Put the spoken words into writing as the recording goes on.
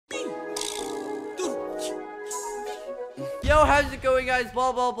Yo, how's it going, guys?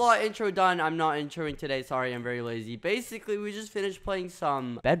 Blah, blah, blah. Intro done. I'm not introing today. Sorry, I'm very lazy. Basically, we just finished playing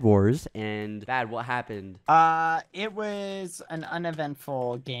some Bed Wars, and Bad, what happened? It was an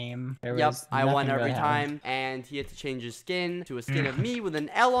uneventful game. Yep, I won every time, and he had to change his skin to a skin of me with an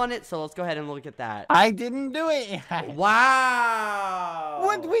L on it, so let's go ahead and look at that. I didn't do it yet. Wow!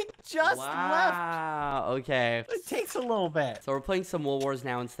 What? We just left. Wow, okay. It takes a little bit. So we're playing some Wool Wars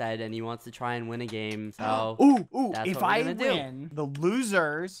now instead, and he wants to try and win a game, so... Ooh, that's if what we're I gonna win, the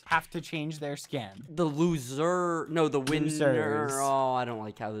losers have to change their skin. The loser... No, the winner... Losers. Oh, I don't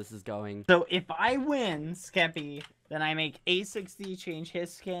like how this is going. So if I win, Skeppy, then I make A60 change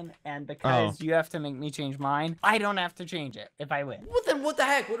his skin, and because you have to make me change mine, I don't have to change it if I win. Well, then what the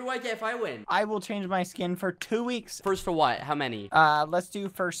heck? What do I get if I win? I will change my skin for 2 weeks. First for what? How many? Let's do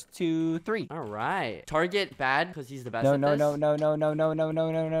first to 3. All right. Target Bad because he's the best No, at no, this. no, no, no, no, no, no, no,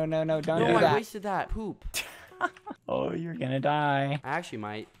 no, no, no, no, don't do No, I that. wasted that. Poop. Oh, you're gonna die. I actually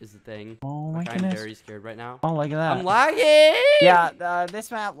might, is the thing. Oh my I'm goodness. very scared right now. Oh, look at that. I'm lagging! Yeah, this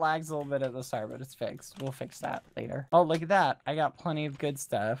map lags a little bit at the start, but it's fixed. We'll fix that later. Oh, look at that. I got plenty of good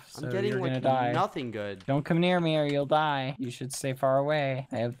stuff, so I'm getting you're gonna like die. nothing good. Don't come near me or you'll die. You should stay far away.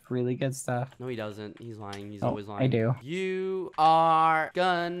 I have really good stuff. No, he doesn't. He's lying. He's always lying. I do. You are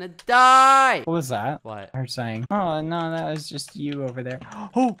gonna die! What was that? What? I heard saying. Oh, no, that was just you over there. Oh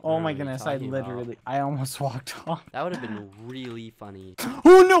my What are you goodness. I talking literally, I almost walked off. That would have been really funny.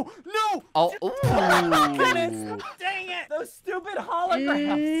 Oh, no, no! Oh, Oh my goodness! Dang it! Those stupid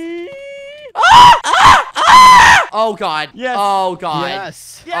holograms! Oh god. Yes. Oh god.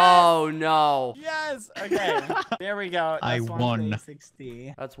 Yes. Yes. Oh no. Yes. Okay. There we go. I won.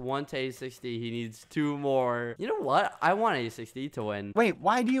 60. That's 1 to A60. He needs 2 more. You know what? I want A60 to win. Wait,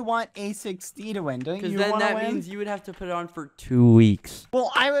 why do you want A60 to win? Don't Because you then want to that win? means you would have to put it on for 2 weeks.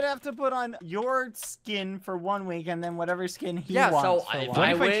 Well, I would have to put on your skin for 1 week and then whatever skin he Yeah, wants so for if one. What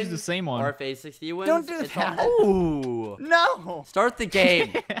I if I win, choose the same one? or if A60 wins, Don't do it's that. all... Ooh. No. Start the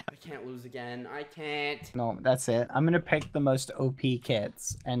game. I can't lose again. I can't. No, that's it. I'm going to pick the most OP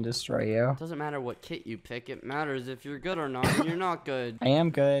kits and destroy you. It doesn't matter what kit you pick. It matters if you're good or not. And you're not good. I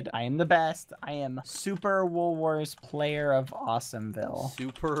am good. I am the best. I am Super Wool Wars player of Awesomeville.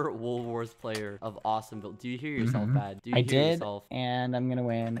 Super Wool Wars player of Awesomeville. Do you hear yourself, Bad? Do you I hear did, yourself? and I'm gonna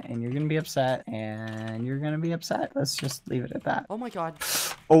win, and you're gonna be upset, and you're gonna be upset. Let's just leave it at that. Oh my god.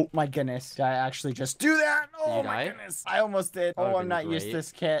 Oh my goodness, did I actually just do that? Did Oh you my die? goodness, I almost did. That would've Oh, I'm been not used to great.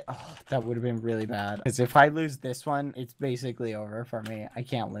 this kit. Oh, that would have been really bad. Because if I lose this one, it's basically over for me. I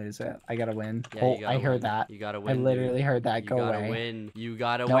can't lose it. I gotta win. Yeah, Oh, you gotta I heard win. that. You gotta I win. literally dude. heard that. You Go gotta away. win. You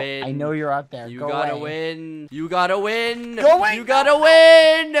gotta No, win. I know you're out there. You Go gotta away. win. You gotta win. Go away. You gotta No.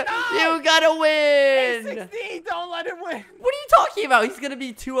 win. No. You gotta win. A60, don't let him win. What are you talking about? He's gonna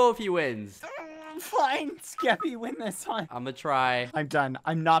be 2-0 if he wins. Fine, Skeppy, win this one. I'm gonna try. I'm done.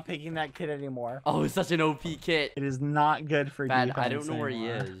 I'm not picking that kid anymore. Oh, it's such an OP kit. It is not good for Bad. defense I don't know where he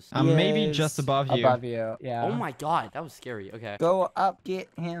anymore. is. I'm He maybe is just above you. Above you, yeah. Oh my god, that was scary. Okay. Go up, get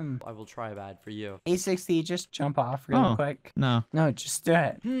him. I will try, Bad, for you. A60, just jump off real Oh. quick. No. No, just do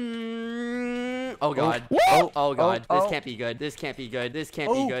it. Oh god. Oh. Oh god. Oh. This can't be good. This can't be good. This can't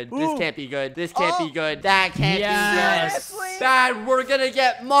Oh. be good. Ooh. This can't be good. This can't Oh. be good. That can't Yes. be good. Bad, we're gonna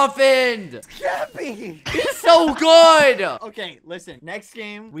get muffined. Skeppy! He's so good. Okay, listen. Next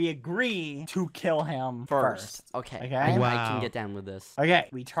game, we agree to kill him First. first. Okay. Okay? I Wow. can get down with this. Okay,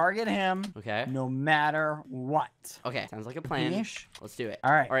 we target him Okay. no matter what. Okay. Sounds like a plan. Finish. Let's do it.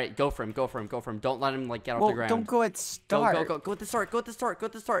 All right. All right. Go for him. Go for him. Go for him. Don't let him like get off Well, the ground. don't go at Go, start. go, go. Go at the start. Go at the start. Go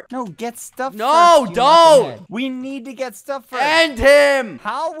at the start. No, get stuff No, first, you don't! muffin head. We need to get stuff first. End him.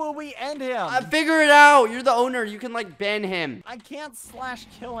 How will we end him? Figure it out. You're the owner. You can like ban him. I can't slash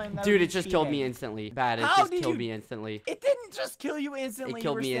kill him. That Dude, would it be just killed me cheating. instantly. Bad. It How just did killed you- me instantly. It didn't just kill you instantly. It you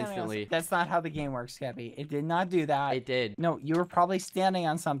killed were me standing on instantly. That's not how the game works, Skeppy. It did not do that. It did. No, you were probably standing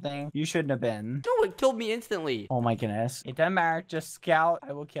on something you shouldn't have been. No, it killed me instantly. Oh my goodness. It doesn't matter. Just scout.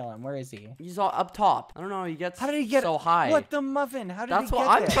 I will kill him. Where is he? He's all up top. I don't know. He gets How did he get so high. What the muffin? How did That's he what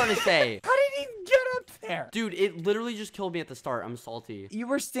get I'm there? trying to say. How did he get up there? Dude, it literally just killed me at the start. I'm salty. You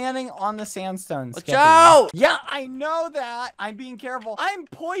were standing on the sandstone. Watch Skeppy. out! Yeah, I know that. I'm being careful. I'm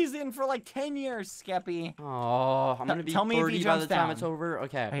poisoned for like 10 years, Skeppy. Oh, I'm gonna be Tell me if he 30 by the jumps time down. it's over.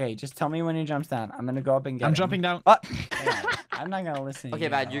 Okay. Okay, just tell me when he jumps down. I'm gonna go up and get him. I'm jumping down. Yeah, I'm not gonna listen to Okay, you.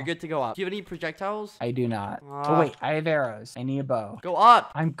 Bad. now. You're good to go up. Do you have any projectiles? I do not. Ah. Oh wait, I have arrows. I need a bow. Go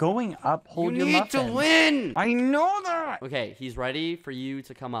up. I'm going up. Hold You your need muffin. to win. I know that. Okay, he's ready for you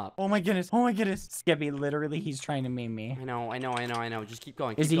to come up. Oh my goodness. Oh my goodness. Skeppy, literally, he's trying to meme me. I know. Just keep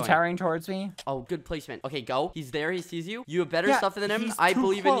going. Is he towering towards me? Oh, good placement. Okay, go. He's there. He sees you. You have better Yeah, stuff than him. he's I too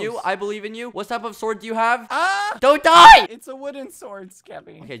believe in you. close. I believe in you. What type of sword do you have? Ah! Don't die! It's a wooden sword,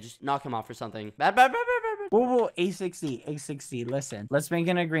 Skeppy. Okay, just knock him off for something. Bad. Whoa, A60. Listen, let's make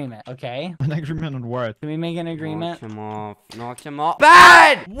an agreement, okay? An agreement on what? Can we make an agreement? Knock him off.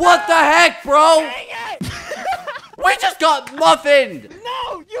 Bad! What the heck, bro? Dang it! We just got muffined!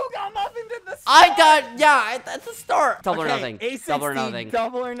 No, you got muffined at the start. I got, yeah, at the start. Double or nothing. A60, Double or nothing.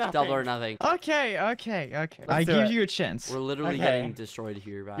 Double or nothing. Double or nothing. Okay. I do give it. you a chance. We're literally Okay. getting destroyed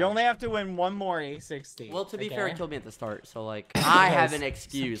here, bad. You only have to win one more A60. Well, to be fair, it killed me at the start, so like, Okay. I have an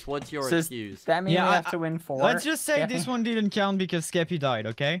excuse. What's your So excuse? that means Yeah, we have to win 4. Let's just say Yeah. this one didn't count because Skeppy died,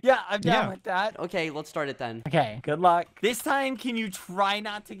 okay? Yeah, I'm down Yeah. with that. Okay, let's start it then. Okay, good luck. This time, can you try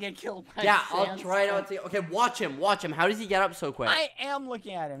not to get killed by Yeah, I'll Sans? try not to. Okay, watch him. How does he get up so quick? I am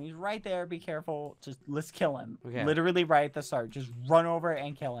looking at him. He's right there. Be careful. Just let's kill him. Okay. Literally right at the start. Just run over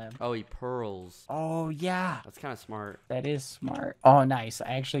and kill him. Oh, he pearls. Oh, yeah. That's kind of smart. That is smart. Oh, nice.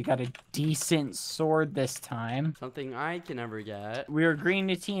 I actually got a decent sword this time. Something I can never get. We're agreeing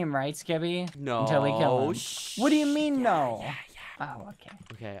to team, right, Skibby? No. Until we kill him. What do you mean, no? Yeah. Oh, okay.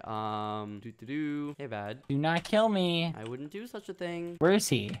 Okay, Hey, bad. Do not kill me. I wouldn't do such a thing. Where is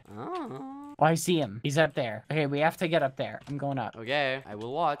he? Oh. Oh, I see him. He's up there. Okay, we have to get up there. I'm going up. Okay, I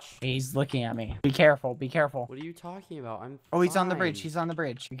will watch. He's looking at me. Be careful. Be careful. What are you talking about? I'm Oh, he's on the bridge. fine. He's on the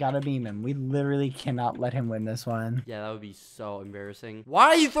bridge. We gotta beam him. We literally cannot let him win this one. Yeah, that would be so embarrassing. Why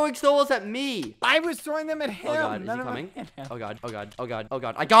are you throwing snowballs at me? I was throwing them at him. Oh god, is None he of them coming? hit him. Oh god.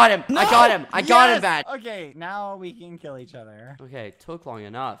 I got him! No! I got him, Yes! bad! Okay, now we can kill each other. Okay, took long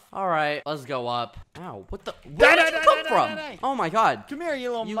enough. Alright, let's go up. Ow, what the? Where did you come from? Oh my god. Come here,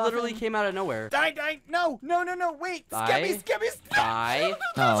 you little You muffin. literally came out of nowhere. Die. No. Wait. Die. Skibby. Die.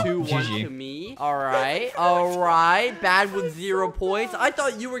 Oh, 2-1 GG. to me. Alright. Bad with 0 points. I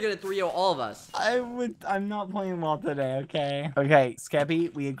thought you were gonna 3-0 all of us. I'm not playing well today, okay? Okay,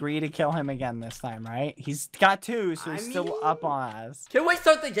 Skebby, we agree to kill him again this time, right? He's got 2, so he's still up on us. Can we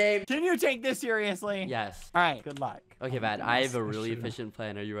start the game? Can you take this seriously? Yes. Alright, good luck. Okay, bad. I have a really efficient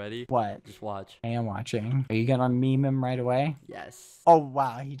plan. Are you ready? What? Just watch. I am watching. Are you gonna meme him right away? Yes. Oh,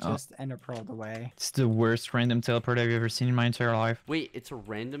 wow, he just ender-pearled away. It's the worst random teleport I've ever seen in my entire life. Wait, it's a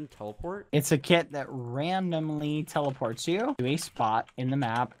random teleport? It's a kit that randomly teleports you to a spot in the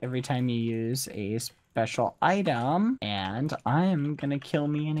map every time you use a special item, and I'm gonna kill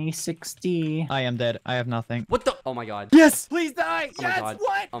me in A60. I am dead. I have nothing. What the? Oh my god. Yes! Please die! Oh my Yes! god.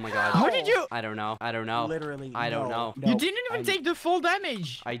 What? Oh my god. How did you? I don't know. Literally. I don't no. know. No. You didn't even take the full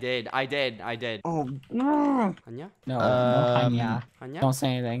damage. I did. Oh, no. Hanya? No, Um, Hanya. Hanya? Don't say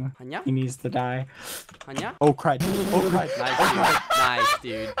anything. Hanya? He needs to die. Hanya? Oh, crud. Oh, crud. Nice,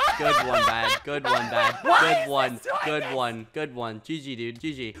 dude. Good one, bad. Good one. Good one. GG, dude.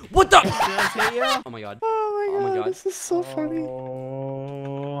 GG. What the? Did I hit you? Oh my god. Oh my god. This is so funny.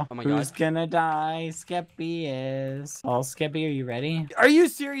 Oh, my who's god. gonna die? Skeppy is. Oh, Skeppy, are you ready? Are you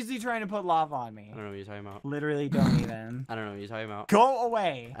seriously trying to put lava on me? I don't know what you're talking about. Literally don't even. I don't know what you're talking about. Go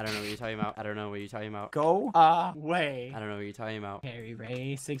away. I don't know what you're talking about. I don't know what you're talking about. Go away. I don't know what you're talking about. Okay, are you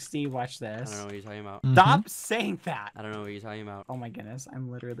ready? 60, watch I don't know this. what you're talking about. Stop saying that. I don't know what you're talking about. Oh my goodness, I'm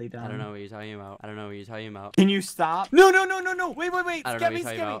literally done. I don't know what you're talking about. I don't know what you're talking about. Can you stop? No. Wait. I don't know what you're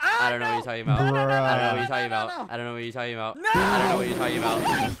talking about. Ah, I don't know what you're talking about. No, I don't know what you're no, talking no, about. no. I don't know what you're talking about. No. I don't know what you're talking about.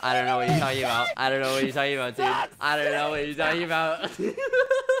 I don't know what you're talking about. I don't know what you're talking about, dude. I don't know what you're talking about.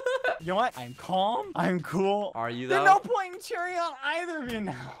 You know what? I'm calm. I'm cool. Are you There's though? no point in cheering on either of you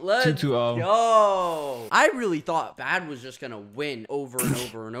now. Let's 2-2-0. go. I really thought Bad was just gonna win over and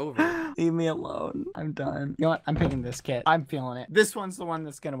over and over. Leave me alone. I'm done. You know what? I'm picking this kit. I'm feeling it. This one's the one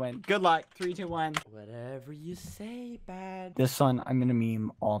that's gonna win. Good luck. 3, 2, 1. Whatever you say, Bad. This one, I'm gonna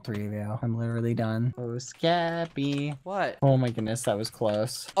meme all 3 of you. I'm literally done. Oh, Scappy. What? Oh my goodness, that was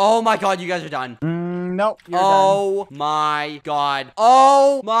close. Oh my god, you guys are done. Nope. You're done. Oh my god.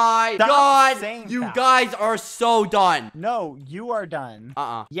 Oh my Stop god. saying You that. guys are so done. No, you are done.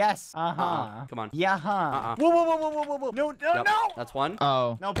 Yes. Come on. Yeah, Whoa. No. Yep. That's one.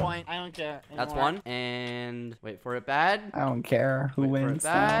 Oh. No point. I don't care. That's anymore. one. And wait for it, Bad. I don't care who Wait for it, wins.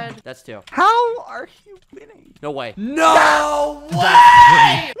 Bad. Now. That's 2. How are you winning? No way. No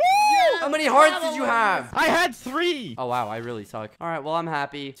way! How many hearts did you have? I had 3. Oh wow, I really suck. All right, well I'm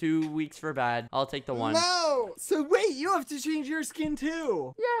happy. 2 weeks for Bad. I'll take the 1. No. So wait, you have to change your skin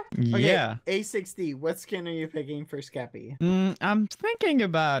too. Okay, Yeah. A60. What skin are you picking for Skeppy? I'm thinking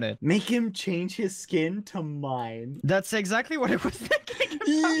about it. Make him change his skin to mine. That's exactly what I was thinking.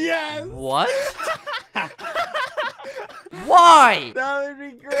 Yes. What? Why? That would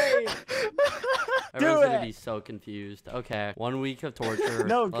be great. Everyone's gonna it. be so confused. Okay, 1 week of torture.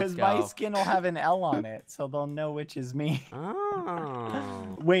 No, because because my skin will have an L on it, so they'll know which is me.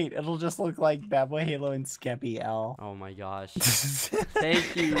 Oh. Wait, it'll just look like Bad Boy Halo and Skeppy L. Oh my gosh.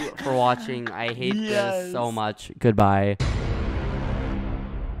 Thank you for watching. I hate this so Yes. much. Goodbye.